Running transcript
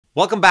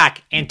Welcome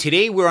back, and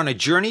today we're on a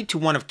journey to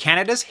one of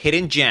Canada's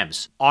hidden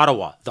gems,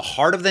 Ottawa, the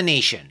heart of the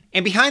nation.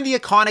 And behind the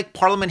iconic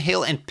Parliament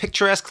Hill and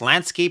picturesque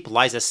landscape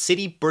lies a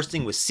city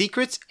bursting with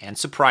secrets and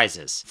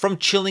surprises. From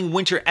chilling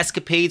winter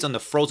escapades on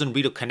the frozen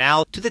Rideau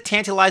Canal to the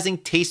tantalizing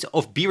taste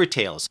of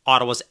Beavertails,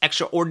 Ottawa's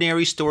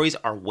extraordinary stories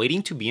are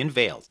waiting to be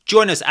unveiled.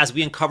 Join us as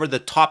we uncover the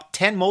top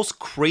 10 most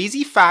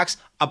crazy facts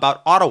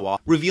about Ottawa,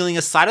 revealing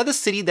a side of the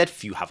city that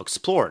few have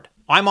explored.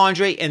 I'm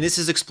Andrei, and this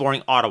is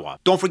Exploring Ottawa.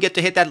 Don't forget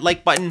to hit that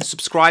like button,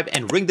 subscribe,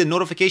 and ring the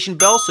notification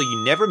bell so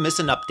you never miss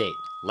an update.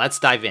 Let's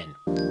dive in.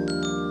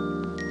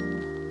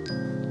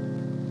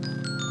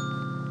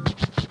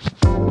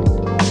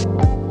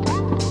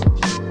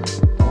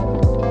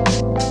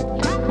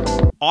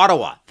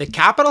 Ottawa, the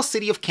capital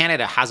city of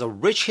Canada, has a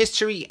rich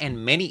history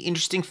and many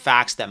interesting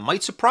facts that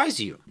might surprise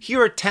you. Here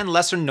are 10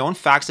 lesser known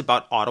facts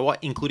about Ottawa,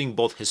 including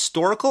both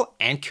historical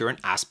and current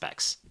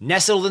aspects.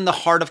 Nestled in the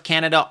heart of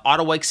Canada,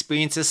 Ottawa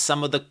experiences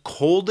some of the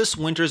coldest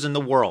winters in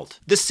the world.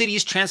 The city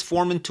is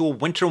transformed into a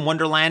winter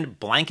wonderland,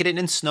 blanketed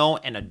in snow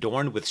and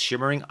adorned with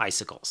shimmering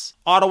icicles.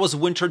 Ottawa's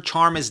winter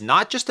charm is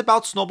not just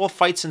about snowball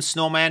fights and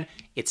snowmen,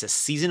 it's a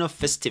season of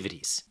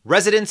festivities.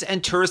 Residents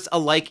and tourists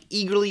alike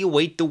eagerly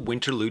await the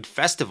Winterlude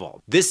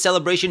Festival. This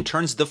celebration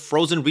turns the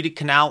frozen Rideau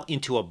Canal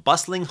into a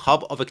bustling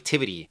hub of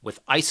activity,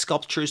 with ice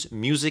sculptures,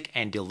 music,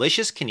 and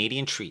delicious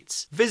Canadian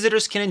treats.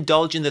 Visitors can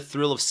indulge in the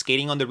thrill of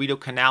skating on the Rideau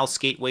Canal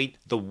Skateway,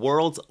 the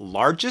world's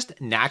largest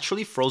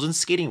naturally frozen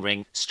skating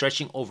rink,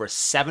 stretching over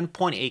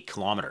 7.8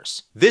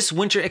 kilometers. This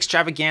winter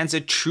extravaganza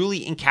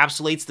truly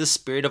encapsulates the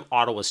spirit of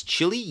Ottawa's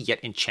chilly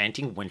yet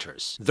enchanting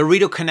winters. The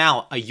Rideau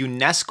Canal, a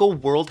UNESCO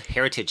World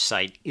Heritage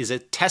Site, is a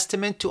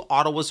testament to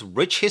Ottawa's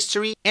rich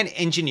history and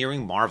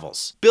engineering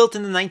marvels. Built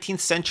in the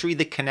 19th century,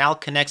 the canal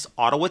connects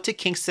Ottawa to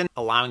Kingston,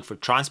 allowing for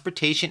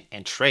transportation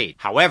and trade.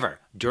 However,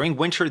 during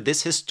winter,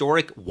 this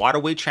historic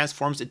waterway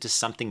transforms into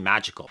something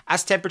magical.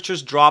 As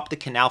temperatures drop, the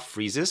canal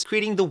freezes,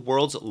 creating the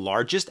world's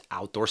largest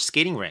outdoor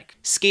skating rink.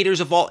 Skaters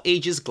of all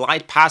ages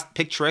glide past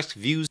picturesque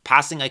views,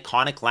 passing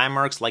iconic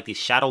landmarks like the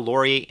Chateau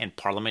Laurier and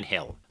Parliament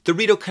Hill. The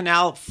Rideau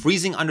Canal,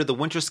 freezing under the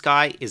winter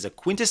sky, is a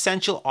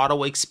quintessential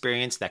Ottawa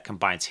experience that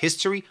combines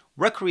history,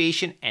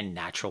 recreation, and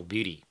natural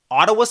beauty.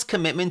 Ottawa's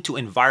commitment to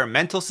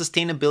environmental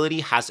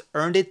sustainability has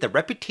earned it the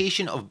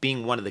reputation of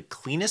being one of the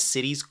cleanest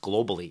cities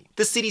globally.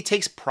 The city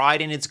takes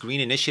pride in its green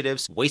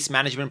initiatives, waste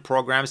management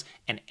programs,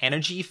 and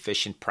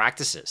energy-efficient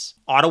practices.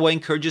 Ottawa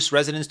encourages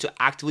residents to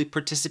actively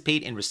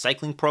participate in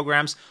recycling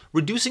programs,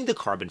 reducing the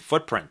carbon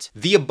footprint.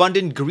 The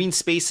abundant green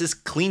spaces,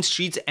 clean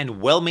streets,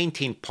 and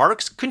well-maintained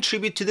parks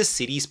contribute to the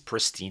city's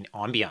pristine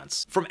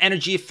ambiance. From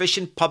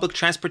energy-efficient public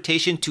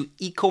transportation to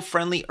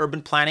eco-friendly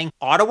urban planning,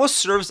 Ottawa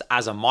serves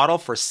as a model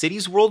for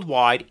cities worldwide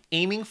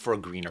aiming for a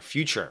greener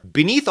future.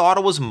 Beneath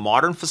Ottawa's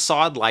modern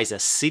facade lies a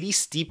city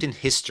steeped in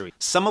history,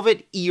 some of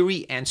it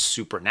eerie and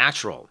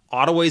supernatural.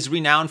 Ottawa is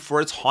renowned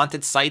for its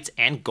haunted sites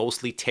and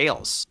ghostly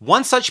tales.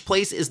 One such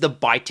place is the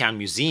Bytown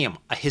Museum,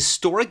 a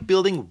historic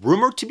building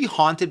rumored to be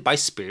haunted by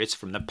spirits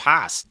from the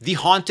past. The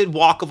Haunted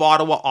Walk of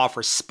Ottawa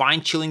offers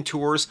spine-chilling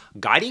tours,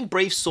 guiding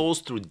brave souls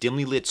through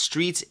dimly lit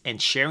streets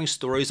and sharing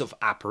stories of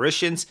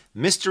apparitions,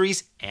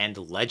 mysteries, and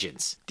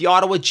legends. The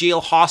Ottawa Jail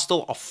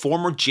Hostel, a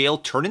former jail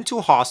turned into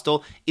a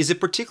hostel, is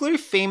particularly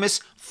famous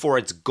for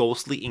its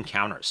ghostly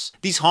encounters.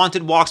 These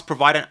haunted walks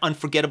provide an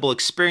unforgettable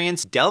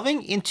experience,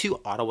 delving into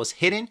Ottawa's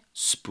hidden,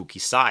 spooky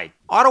side.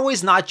 Ottawa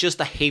is not just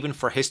a haven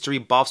for history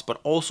buffs, but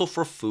also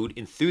for food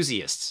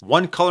enthusiasts.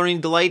 One culinary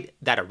delight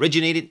that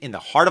originated in the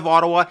heart of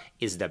Ottawa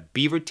is the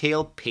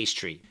Beavertail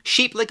pastry.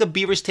 Shaped like a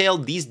beaver's tail,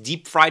 these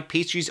deep-fried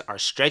pastries are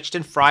stretched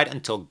and fried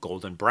until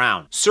golden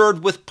brown.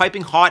 Served with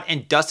piping hot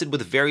and dusted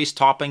with various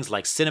toppings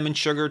like cinnamon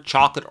sugar,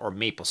 chocolate, or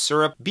maple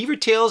syrup,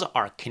 Beavertails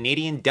are a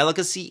Canadian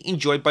delicacy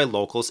enjoyed by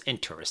locals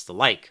and tourists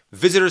alike.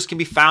 Visitors can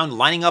be found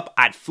lining up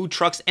at food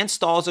trucks and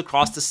stalls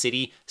across the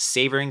city,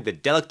 savoring the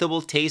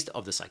delectable taste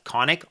of this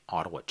iconic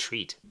Ottawa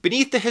treat.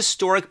 Beneath the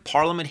historic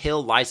Parliament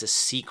Hill lies a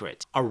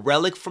secret, a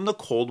relic from the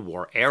Cold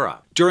War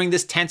era. During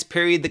this tense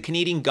period, the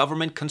Canadian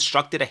government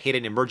constructed a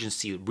hidden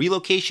emergency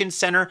relocation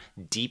center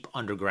deep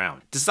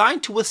underground.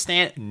 Designed to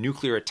withstand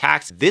nuclear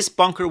attacks, this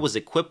bunker was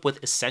equipped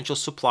with essential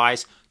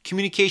supplies,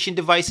 communication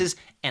devices,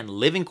 and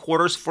living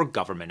quarters for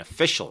government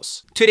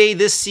officials. Today,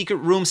 this secret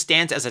room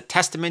stands as a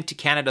testament to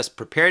Canada's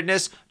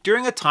preparedness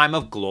during a time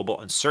of global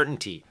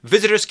uncertainty.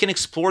 Visitors can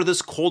explore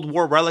this Cold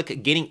War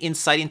relic, gaining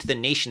insight into the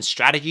nation's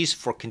strategies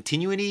for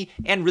continuity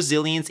and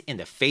resilience in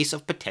the face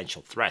of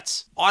potential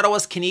threats.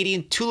 Ottawa's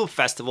Canadian Tulip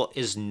Festival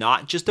is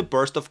not just a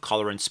burst of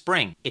color in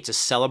spring, it's a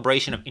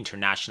celebration of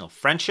international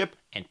friendship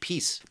and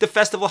peace. The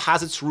festival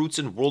has its roots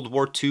in World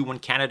War II when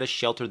Canada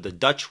sheltered the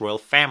Dutch royal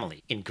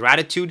family. In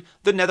gratitude,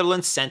 the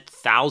Netherlands sent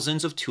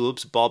thousands of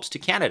tulips bulbs to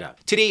Canada.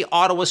 Today,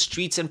 Ottawa's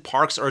streets and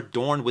parks are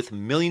adorned with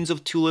millions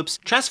of tulips,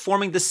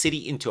 transforming the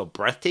city into a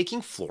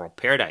breathtaking floral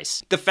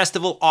paradise. The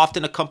festival,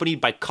 often accompanied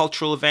by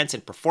cultural events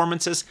and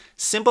performances,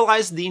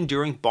 symbolizes the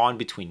enduring bond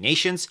between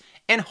nations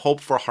and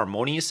hope for a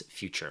harmonious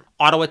future.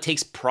 Ottawa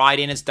takes pride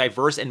in its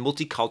diverse and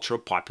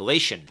multicultural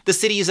population. The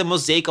city is a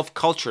mosaic of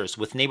cultures,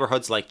 with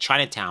neighborhoods like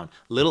Chinatown,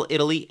 Little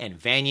Italy, and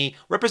Vanier,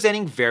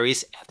 representing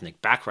various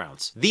ethnic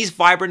backgrounds. These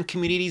vibrant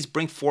communities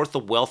bring forth a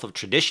wealth of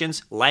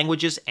traditions,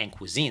 languages, and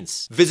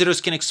cuisines.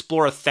 Visitors can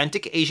explore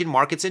authentic Asian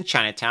markets in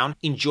Chinatown,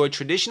 enjoy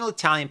traditional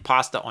Italian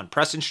pasta on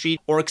Preston Street,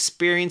 or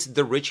experience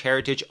the rich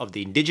heritage of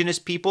the indigenous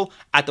people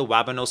at the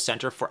Wabano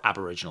Center for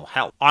Aboriginal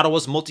Health.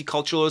 Ottawa's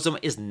multiculturalism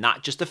is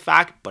not just a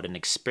fact, but an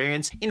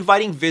experience,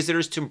 inviting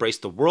visitors to embrace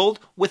the world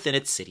within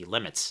its city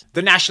limits.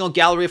 The National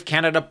Gallery of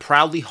Canada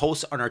proudly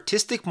hosts an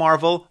artistic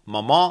marvel,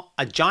 Maman,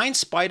 a giant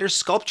spider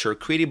sculpture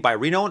created by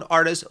renowned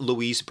artist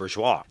Louise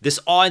Bourgeois. This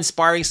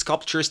awe-inspiring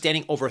sculpture,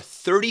 standing over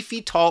 30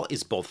 feet tall,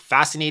 is both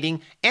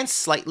fascinating and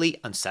slightly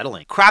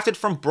unsettling. Crafted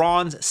from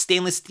bronze,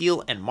 stainless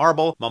steel, and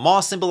marble,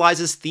 Maman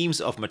symbolizes themes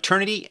of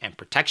maternity and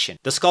protection.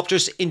 The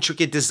sculpture's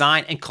intricate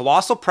design and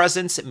colossal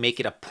presence make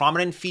it a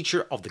prominent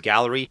feature of the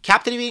gallery,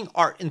 captivating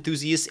art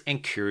enthusiasts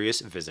and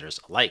curious visitors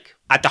alike.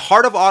 At the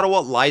heart of Ottawa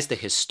lies the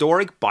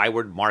historic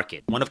Byward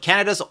Market, one of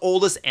Canada's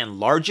oldest and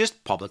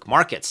largest public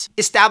markets.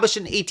 Established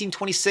in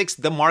 1826,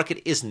 the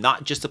market is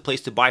not just a place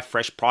to buy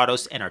fresh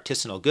produce and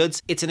artisanal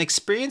goods, it's an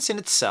experience in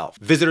itself.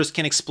 Visitors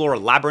can explore a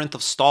labyrinth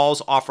of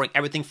stalls offering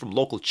everything from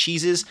local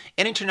cheeses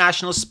and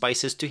international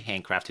spices to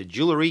handcrafted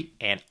jewelry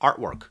and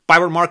artwork.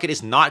 Byward Market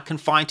is not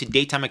confined to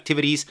daytime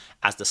activities.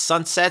 As the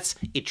sun sets,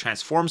 it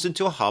transforms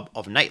into a hub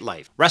of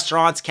nightlife.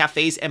 Restaurants,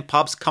 cafes, and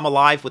pubs come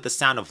alive with the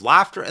sound of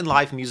laughter and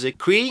live music,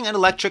 creating an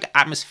electric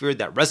atmosphere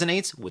that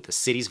resonates with the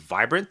city's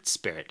vibrant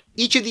spirit.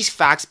 Each of these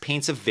facts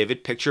paints a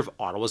vivid picture of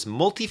Ottawa's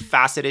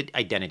multifaceted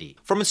identity.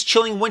 From its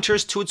chilling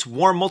winters to its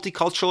warm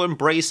multicultural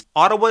embrace,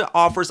 Ottawa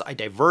offers a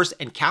diverse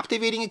and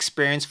captivating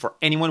experience for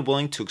anyone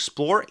willing to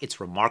explore its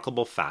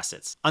remarkable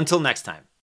facets. Until next time.